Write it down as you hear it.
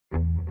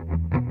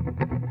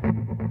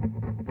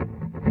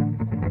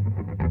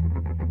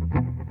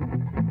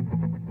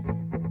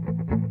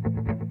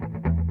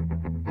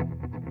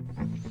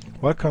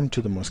Welcome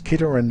to the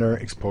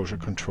moskitoRender exposure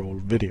control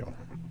video.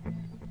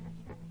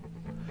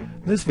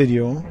 This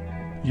video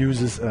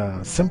uses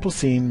a simple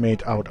scene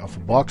made out of a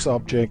box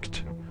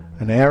object,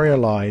 an area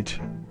light,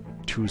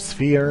 two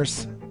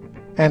spheres,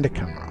 and a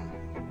camera.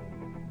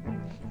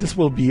 This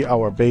will be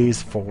our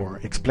base for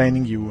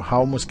explaining you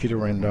how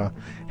moskitoRender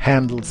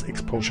handles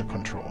exposure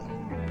control.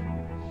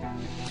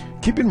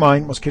 Keep in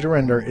mind,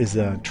 moskitoRender is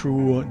a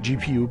true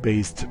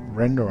GPU-based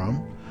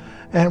renderer,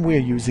 and we are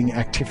using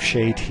active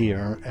shade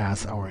here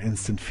as our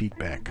instant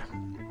feedback.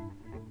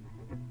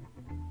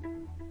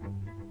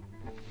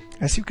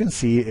 As you can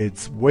see,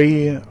 it's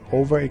way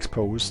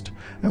overexposed,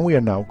 and we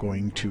are now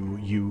going to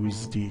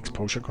use the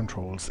exposure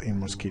controls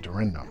in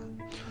moskitoRender.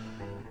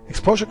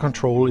 Exposure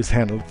control is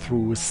handled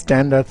through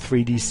standard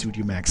 3D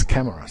Studio Max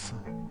cameras.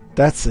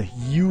 That's a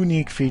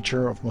unique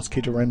feature of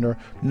moskitoRender.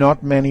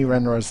 Not many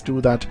renderers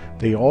do that.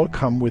 They all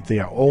come with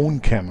their own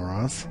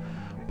cameras,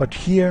 but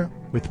here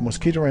with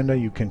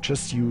moskitoRender you can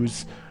just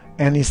use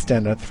any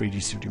standard 3D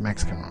Studio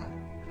Max camera.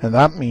 And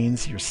that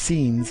means your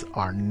scenes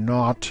are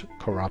not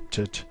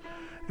corrupted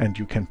and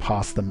you can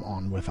pass them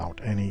on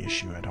without any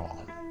issue at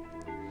all.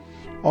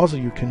 Also,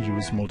 you can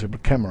use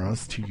multiple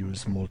cameras to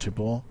use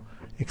multiple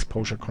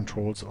exposure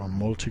controls or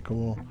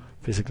multiple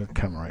physical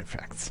camera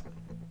effects.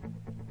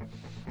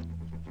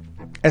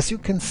 As you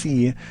can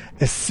see,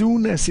 as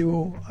soon as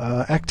you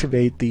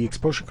activate the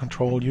exposure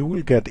control, you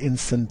will get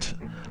instant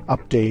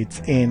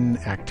updates in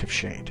active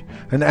shade.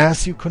 And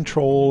as you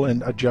control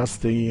and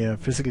adjust the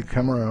physical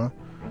camera,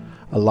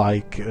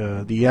 like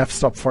the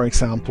f-stop for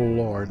example,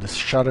 or the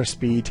shutter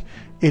speed,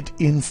 it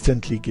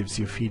instantly gives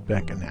you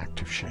feedback in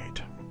active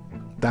shade.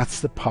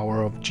 That's the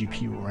power of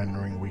GPU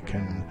rendering we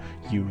can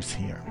use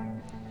here.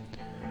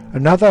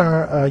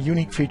 Another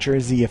unique feature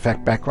is the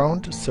effect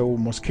background. So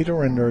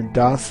moskitoRender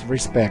does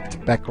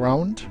respect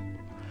background,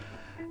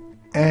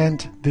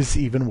 and this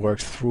even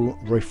works through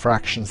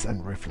refractions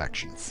and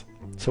reflections.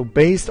 So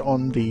based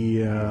on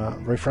the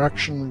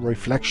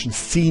reflection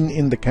seen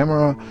in the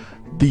camera,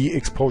 the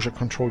exposure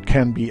control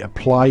can be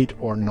applied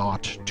or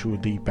not to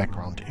the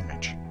background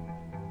image.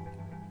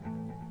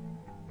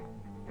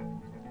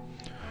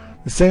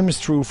 The same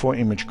is true for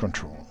image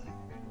control.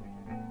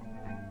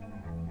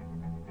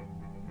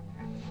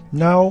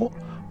 Now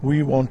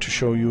we want to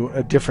show you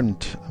a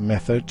different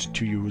method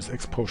to use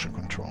exposure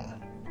control.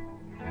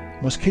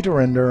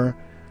 moskitoRender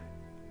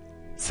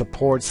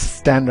supports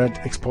standard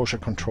exposure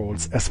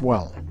controls as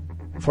well.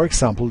 For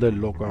example, the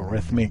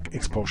logarithmic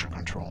exposure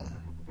control.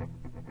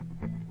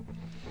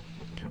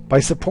 By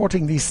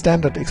supporting these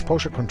standard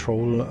exposure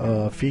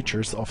control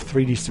features of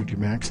 3D Studio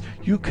Max,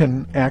 you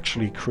can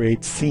actually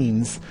create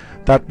scenes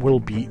that will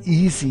be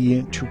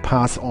easy to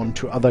pass on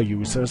to other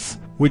users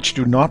which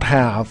do not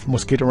have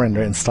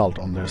moskitoRender installed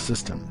on their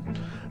system.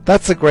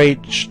 That's a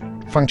great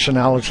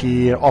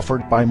functionality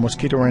offered by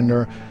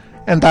moskitoRender,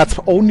 and that's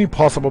only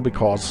possible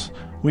because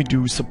we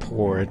do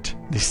support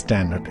the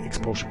standard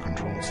exposure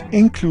controls,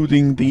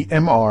 including the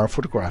MR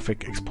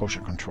photographic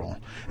exposure control.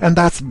 And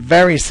that's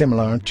very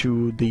similar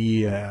to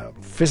the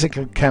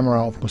physical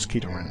camera of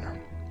moskitoRender.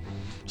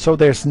 So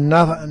there's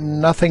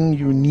nothing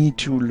you need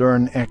to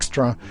learn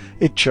extra.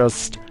 It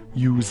just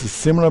uses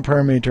similar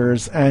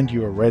parameters and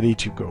you're ready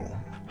to go.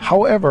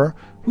 However,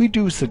 we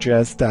do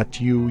suggest that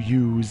you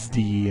use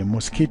the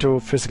Moskito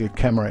physical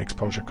camera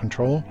exposure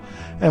control,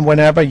 and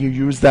whenever you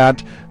use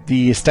that,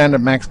 the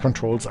standard max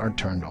controls are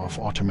turned off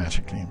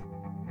automatically.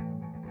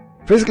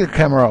 Physical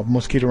camera of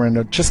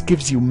moskitoRender just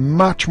gives you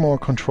much more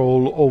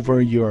control over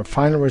your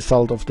final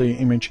result of the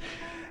image,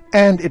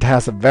 and it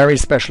has a very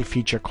special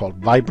feature called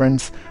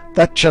vibrance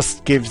that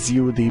just gives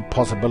you the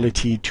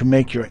possibility to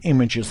make your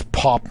images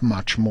pop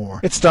much more.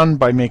 It's done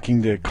by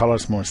making the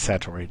colors more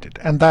saturated,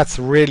 and that's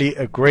really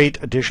a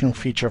great additional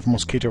feature of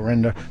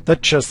moskitoRender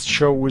that just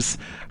shows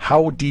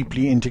how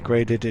deeply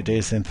integrated it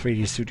is in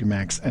 3D Studio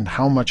Max and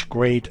how much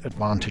great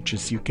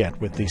advantages you get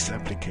with this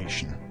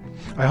application.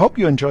 I hope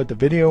you enjoyed the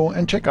video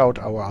and check out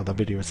our other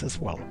videos as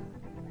well.